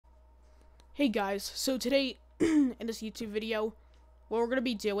Hey guys, so today in this YouTube video, what we're gonna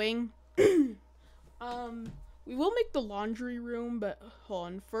be doing, we will make the laundry room, but hold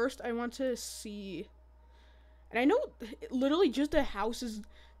on, first I want to see, and I know literally just the house is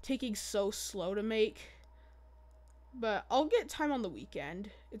taking so slow to make, but I'll get time on the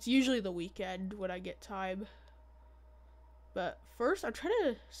weekend. It's usually the weekend when I get time, but first I'm trying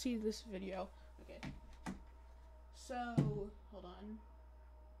to see this video. Okay, so, hold on.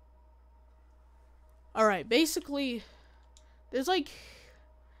 Alright, basically, there's like,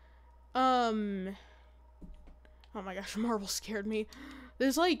 oh my gosh, Marble scared me.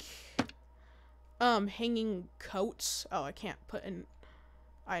 There's like, hanging coats. Oh, I can't put an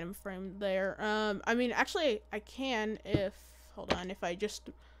item frame there. I mean, actually, I can if, hold on, if I just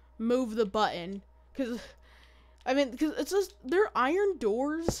move the button. Because it's just, they're iron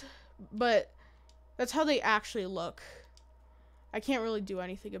doors, but that's how they actually look. I can't really do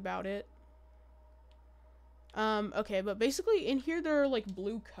anything about it. Okay, but basically in here there are like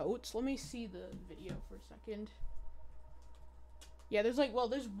blue coats. Let me see the video for a second. Yeah, there's like, well,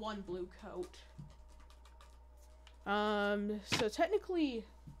 there's one blue coat. So technically,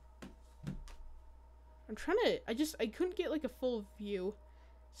 I couldn't get like a full view.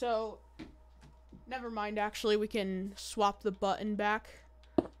 So, never mind, actually, we can swap the button back.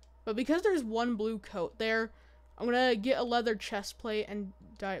 But because there's one blue coat there, I'm gonna get a leather chest plate and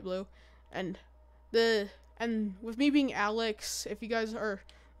dye it blue. And with me being Alex, if you guys are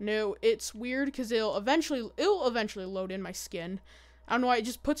new, it's weird because it'll eventually load in my skin. I don't know why, it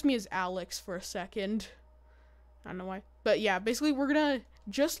just puts me as Alex for a second. I don't know why. But yeah, basically we're gonna,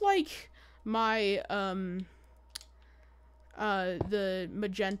 just like my, the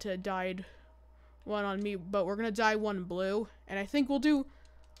magenta dyed one on me, but we're gonna dye one blue. And I think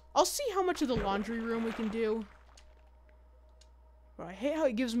I'll see how much of the laundry room we can do. But I hate how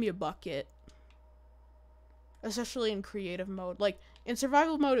it gives me a bucket. Especially in creative mode. Like, in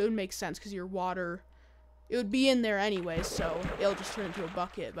survival mode, it would make sense, because your water, it would be in there anyway, so it'll just turn into a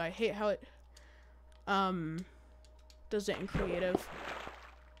bucket. But I hate how it, does it in creative.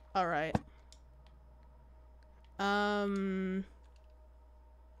 Alright.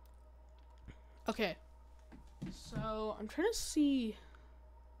 Okay. So, I'm trying to see.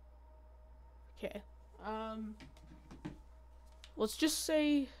 Okay. Let's just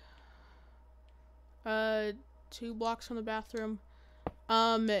say, 2 blocks from the bathroom.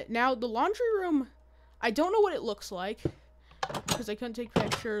 Now the laundry room, I don't know what it looks like because I couldn't take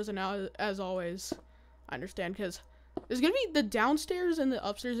pictures, and now, as always, I understand because there's gonna be the downstairs and the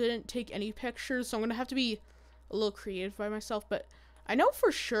upstairs. I didn't take any pictures, so I'm gonna have to be a little creative by myself, but I know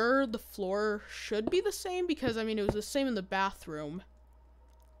for sure the floor should be the same because, I mean, it was the same in the bathroom.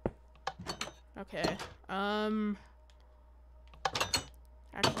 Okay,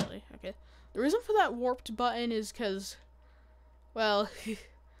 actually, okay. The reason for that warped button is because, well,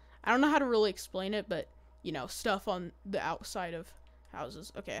 I don't know how to really explain it, but, you know, stuff on the outside of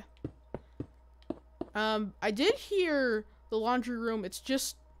houses. Okay. I did hear the laundry room, it's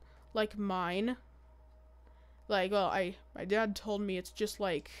just like mine. Like, well, my dad told me it's just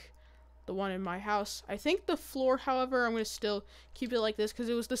like the one in my house. I think the floor, however, I'm going to still keep it like this because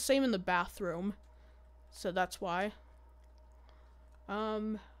it was the same in the bathroom. So that's why.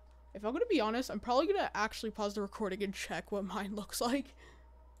 If I'm gonna be honest, I'm probably gonna actually pause the recording and check what mine looks like.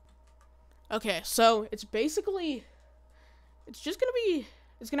 Okay, so it's basically, it's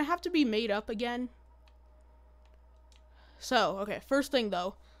gonna have to be made up again. So, okay, first thing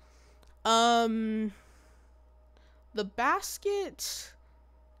though, the basket,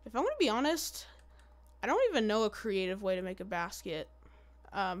 if I'm gonna be honest, I don't even know a creative way to make a basket,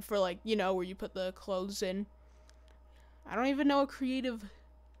 for like, you know, where you put the clothes in. I don't even know a creative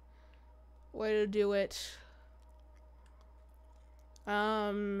way to do it.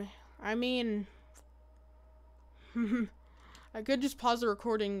 I mean, I could just pause the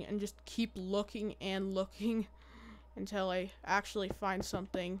recording and just keep looking and looking until I actually find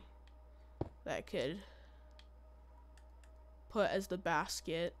something that I could put as the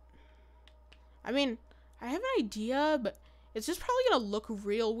basket. I mean, I have an idea, but it's just probably gonna look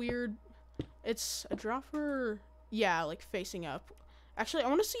real weird. It's a dropper, yeah, like facing up. Actually, I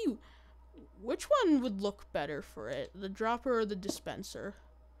want to see which one would look better for it, the dropper or the dispenser.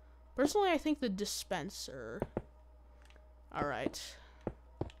 Personally, I think the dispenser. Alright.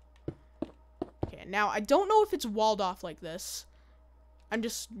 Okay, now I don't know if it's walled off like this. I'm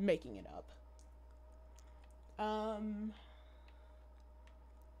just making it up.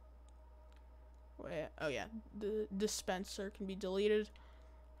 Wait, oh yeah, the dispenser can be deleted.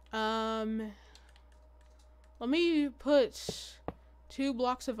 Let me put 2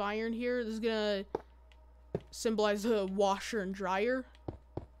 blocks of iron here. This is gonna symbolize the washer and dryer.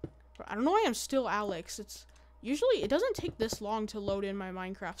 I don't know why I'm still Alex. It's usually, it doesn't take this long to load in my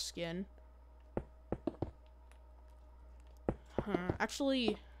Minecraft skin.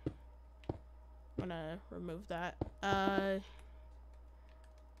 Actually, I'm gonna remove that.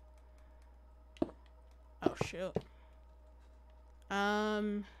 Oh shoot.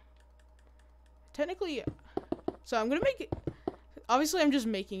 Technically, so I'm gonna make it, obviously I'm just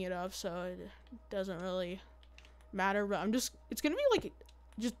making it up, so it doesn't really matter, but it's gonna be like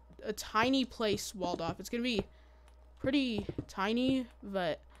just a tiny place walled off. It's gonna be pretty tiny,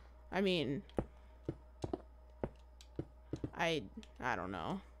 but I mean, I don't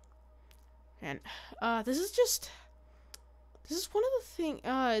know. And this is one of the thing.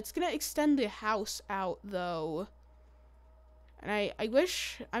 It's gonna extend the house out though, and I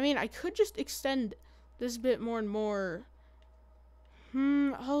wish, I mean, I could just extend this bit more and more.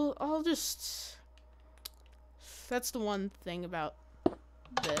 I'll just, that's the one thing about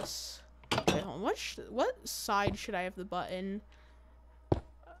this. Wait, hold on. What side should I have the button?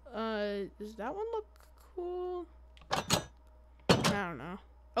 Does that one look cool? I don't know.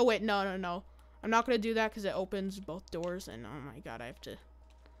 Oh wait, no. I'm not gonna do that because it opens both doors, and oh my god, I have to.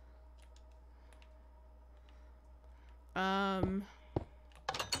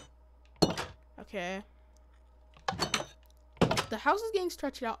 Okay. The house is getting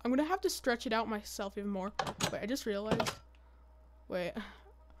stretched out. I'm gonna have to stretch it out myself even more. Wait, I just realized. Wait.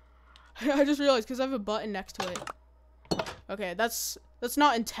 I just realized because I have a button next to it. Okay, that's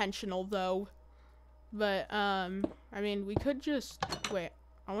not intentional though. But I mean, we could just wait.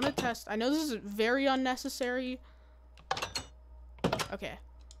 I want to test. I know this is very unnecessary. Okay.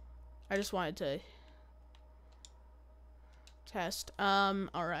 I just wanted to test. All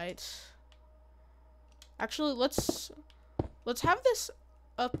right. Actually, let's have this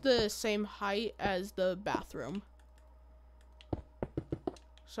up the same height as the bathroom.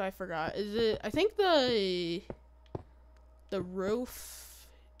 So I forgot. Is it? I think the roof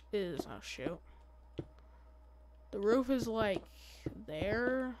is. Oh shoot. The roof is like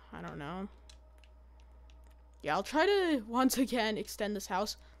there. I don't know. Yeah, I'll try to once again extend this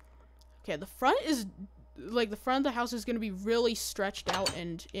house. Okay, the front is like the front of the house is gonna be really stretched out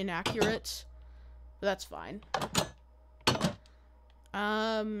and inaccurate. But that's fine.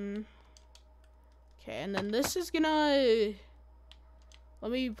 Okay, and then this is gonna,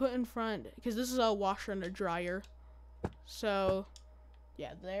 let me put in front, because this is a washer and a dryer. So,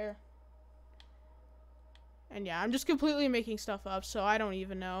 yeah, there. And yeah, I'm just completely making stuff up, so I don't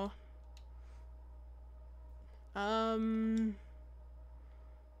even know. I'm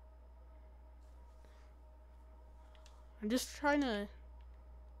just trying to,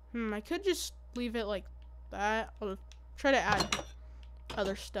 I could just leave it like that. I'll try to add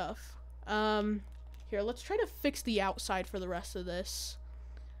other stuff. Here, let's try to fix the outside for the rest of this.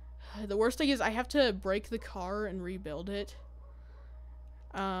 The worst thing is I have to break the car and rebuild it.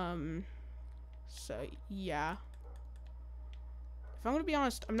 So, yeah. If I'm gonna be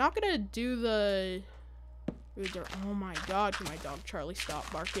honest, I'm not gonna do the... Oh my god, can my dog Charlie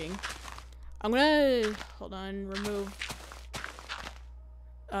stop barking? I'm gonna... Hold on, remove...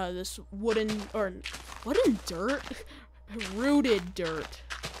 this wooden dirt? Rooted dirt.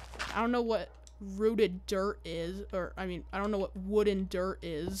 I don't know what rooted dirt is, or, I mean, I don't know what wooden dirt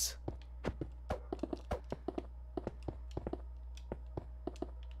is.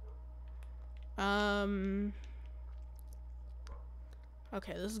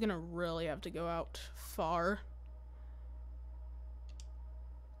 Okay, this is gonna really have to go out far.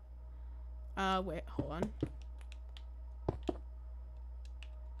 Wait, hold on.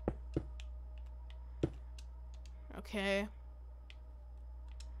 Okay.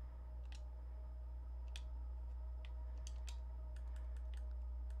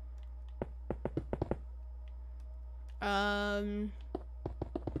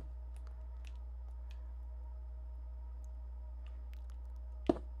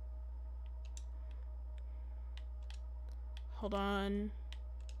 Hold on.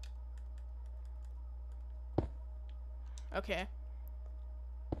 Okay.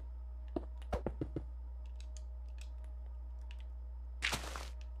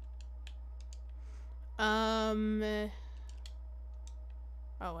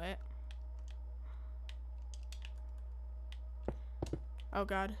 Oh, wait. Oh,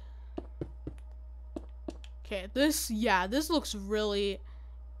 God. Okay, this looks really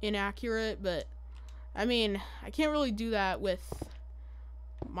inaccurate, but, I mean, I can't really do that with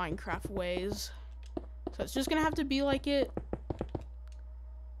Minecraft ways. So it's just gonna have to be like it.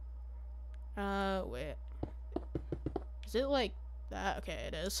 Wait. Is it like that. Okay,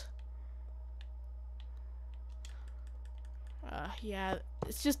 it is. Yeah,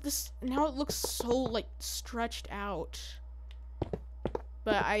 it's just this, now it looks so, like, stretched out.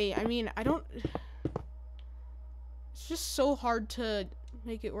 But I mean, I don't, it's just so hard to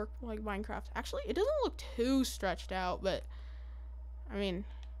make it work like Minecraft. Actually, it doesn't look too stretched out, but, I mean,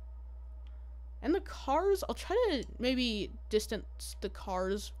 and the cars, I'll try to maybe distance the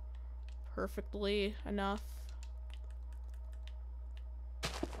cars perfectly enough.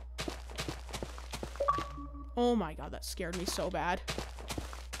 Oh my god, that scared me so bad.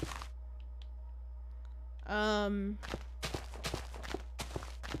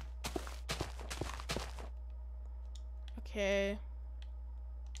 Okay.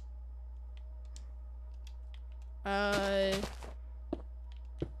 Oh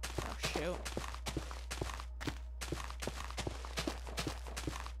shoot.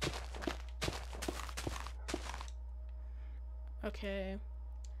 Okay.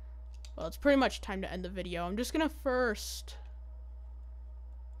 Well, it's pretty much time to end the video. I'm just gonna first...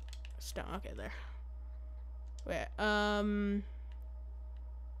 Stone. Okay, there. Wait, oh,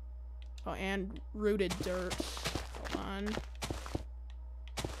 and rooted dirt. Hold on.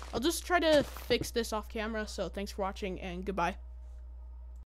 I'll just try to fix this off camera, so thanks for watching, and goodbye.